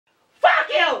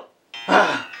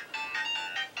I'm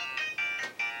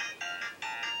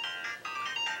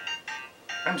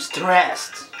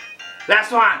stressed.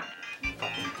 Last one.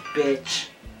 Fucking bitch.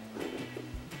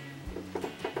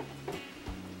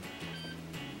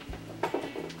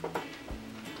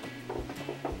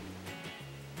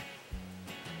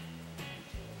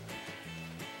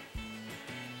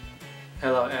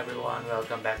 Hello everyone,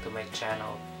 welcome back to my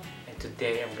channel, and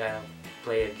today I'm gonna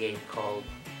play a game called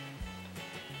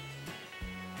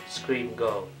Scream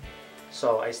Go.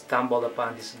 So I stumbled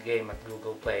upon this game at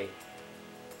Google Play,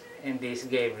 and this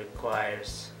game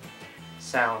requires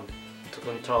sound to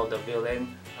control the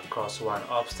villain across one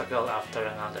obstacle after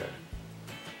another.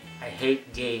 I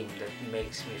hate games that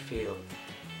makes me feel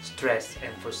stressed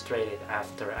and frustrated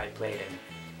after I play them,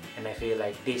 and I feel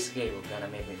like this game is gonna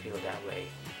make me feel that way.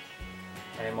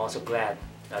 And I'm also glad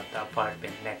that the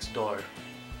apartment next door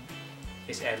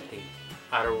is empty.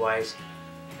 Otherwise,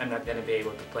 I'm not gonna be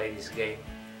able to play this game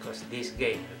because this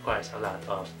game requires a lot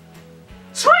of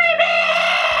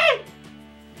screaming!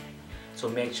 So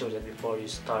make sure that before you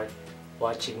start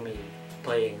watching me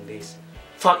playing this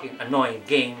fucking annoying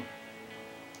game,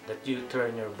 that you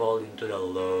turn your volume to the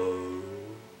low,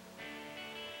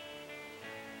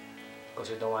 because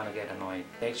you don't want to get annoyed.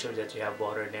 Make sure that you have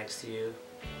water next to you,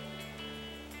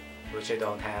 which I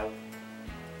don't have,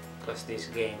 because this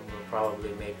game will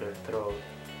probably make your throat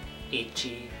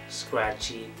itchy,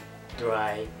 scratchy,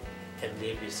 dry, and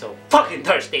leave you so fucking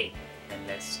thirsty. And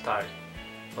let's start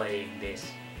playing this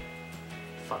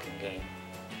fucking game.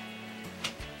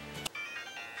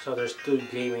 So there's two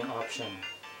gaming options,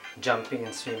 jumping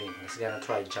and swimming. Let's gonna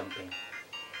try jumping.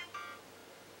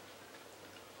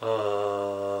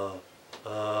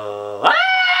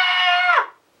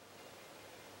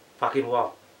 Fucking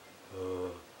walk.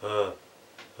 Walk.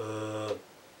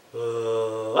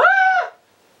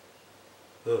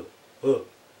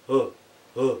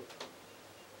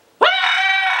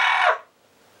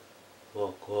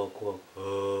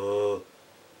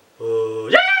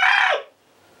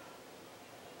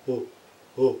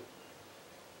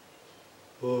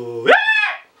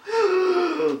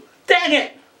 Dang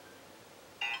it!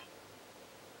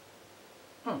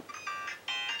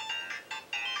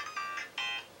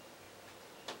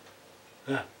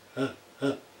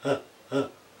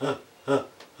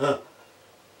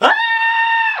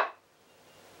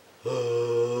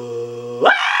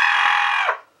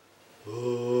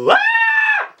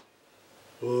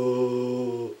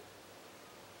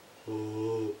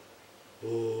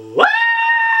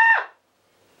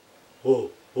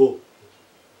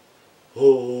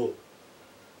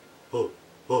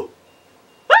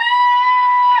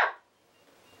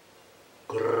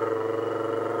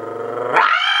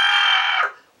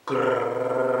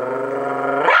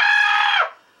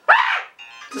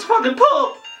 This fucking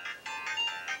poop!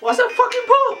 What's that fucking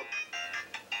poop?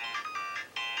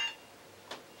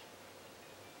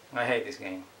 I hate this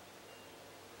game.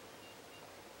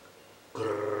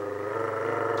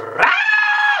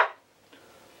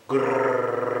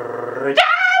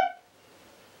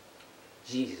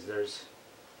 Jesus, there's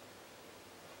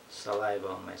saliva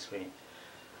on my screen.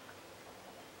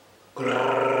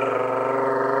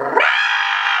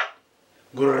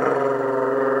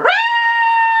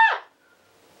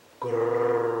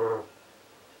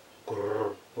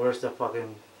 Where's the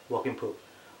fucking walking poop?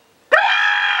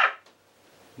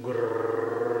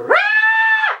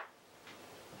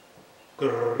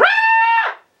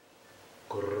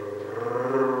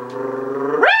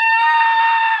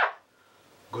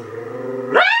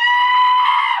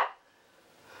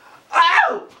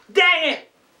 Oh! Dang it!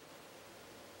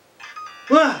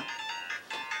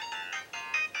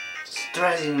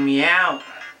 Stressing me out.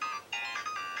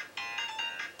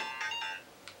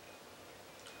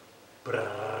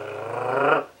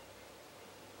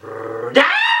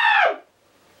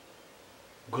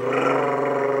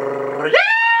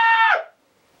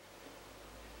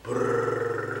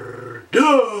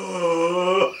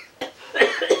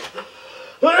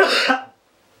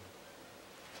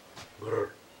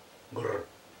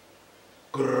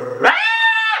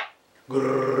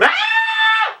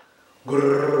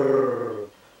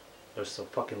 There's some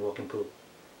fucking walking poop.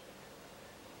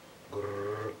 Fucking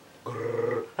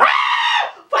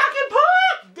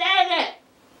poop! Dang it!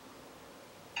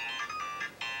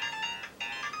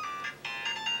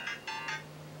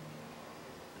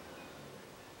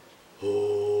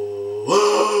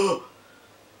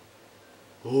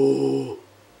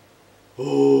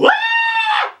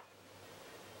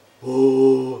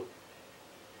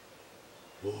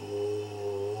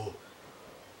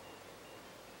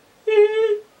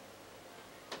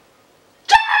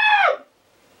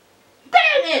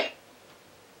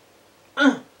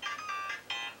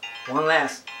 One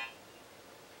last.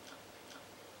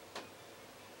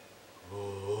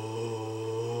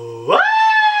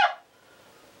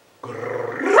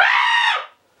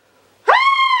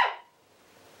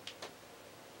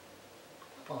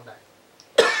 Hold on.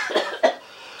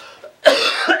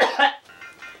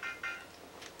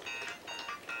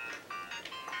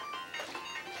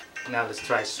 Now let's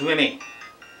try swimming.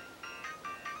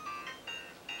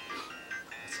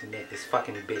 Let's make this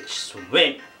fucking bitch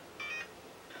swim.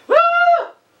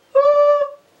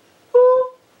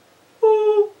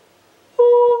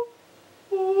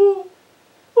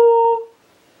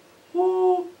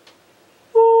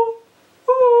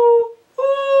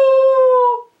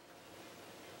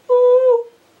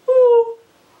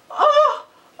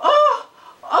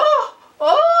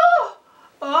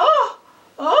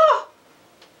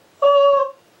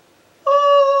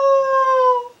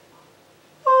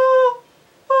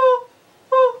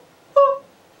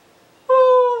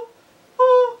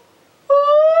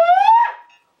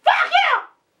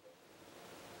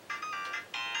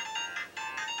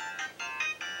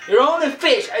 You're only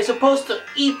fish. I'm supposed to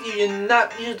eat you. You're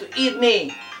not you to eat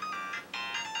me.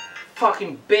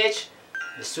 Fucking bitch.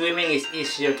 The swimming is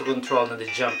easier to control than the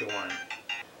jumping one.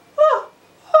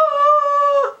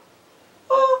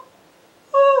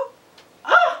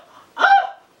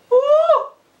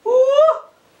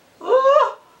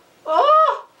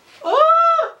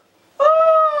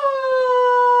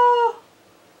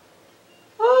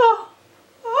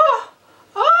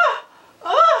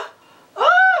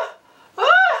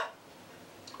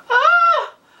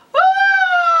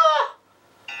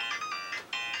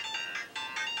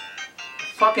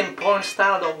 Fucking porn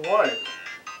style don't work.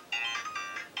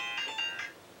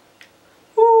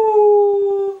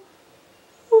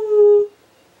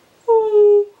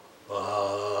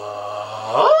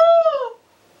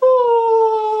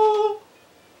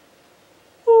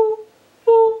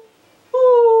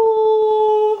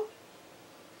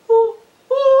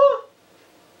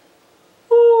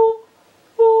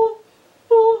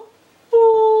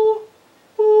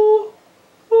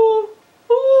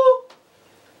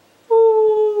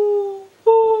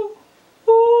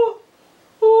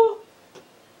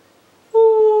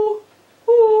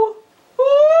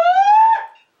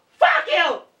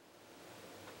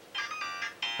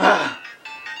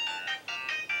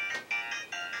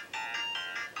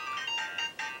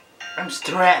 I'm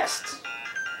stressed.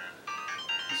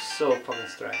 I'm so fucking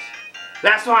stressed.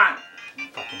 Last one!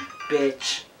 Fucking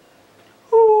bitch.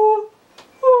 Ooh,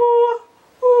 ooh,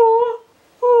 ooh,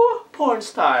 ooh. Porn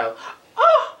style.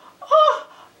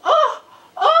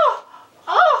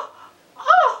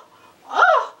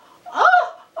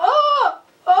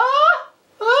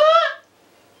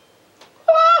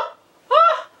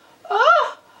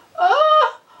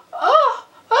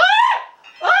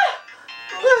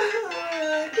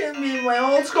 My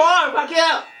old score, fuck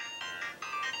you!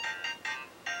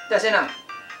 That's enough.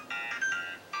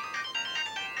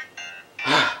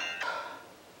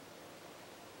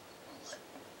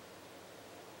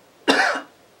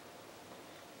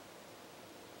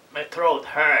 My throat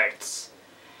hurts.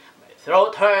 My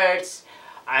throat hurts.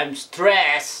 I'm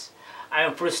stressed.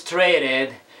 I'm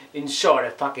frustrated. In short,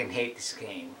 I fucking hate this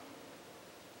game.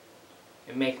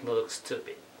 It makes me look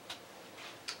stupid.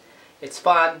 It's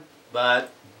fun,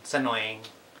 but it's annoying.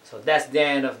 So that's the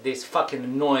end of this fucking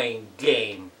annoying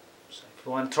game. So if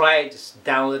you want to try it, just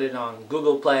download it on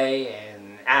Google Play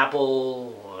and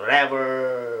Apple,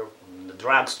 whatever, the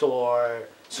drugstore,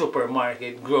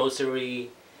 supermarket, grocery.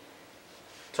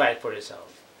 Try it for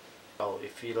yourself. So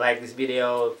if you like this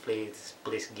video, please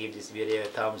give this video a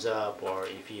thumbs up, or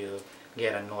if you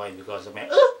get annoyed because of my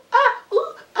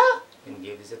you can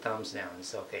give this a thumbs down.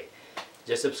 It's okay.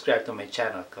 Just subscribe to my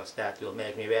channel because that will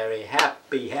make me very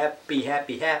happy.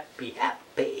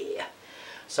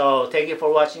 So thank you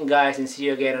for watching, guys, and see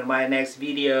you again on my next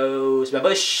videos.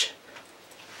 Bye-bye.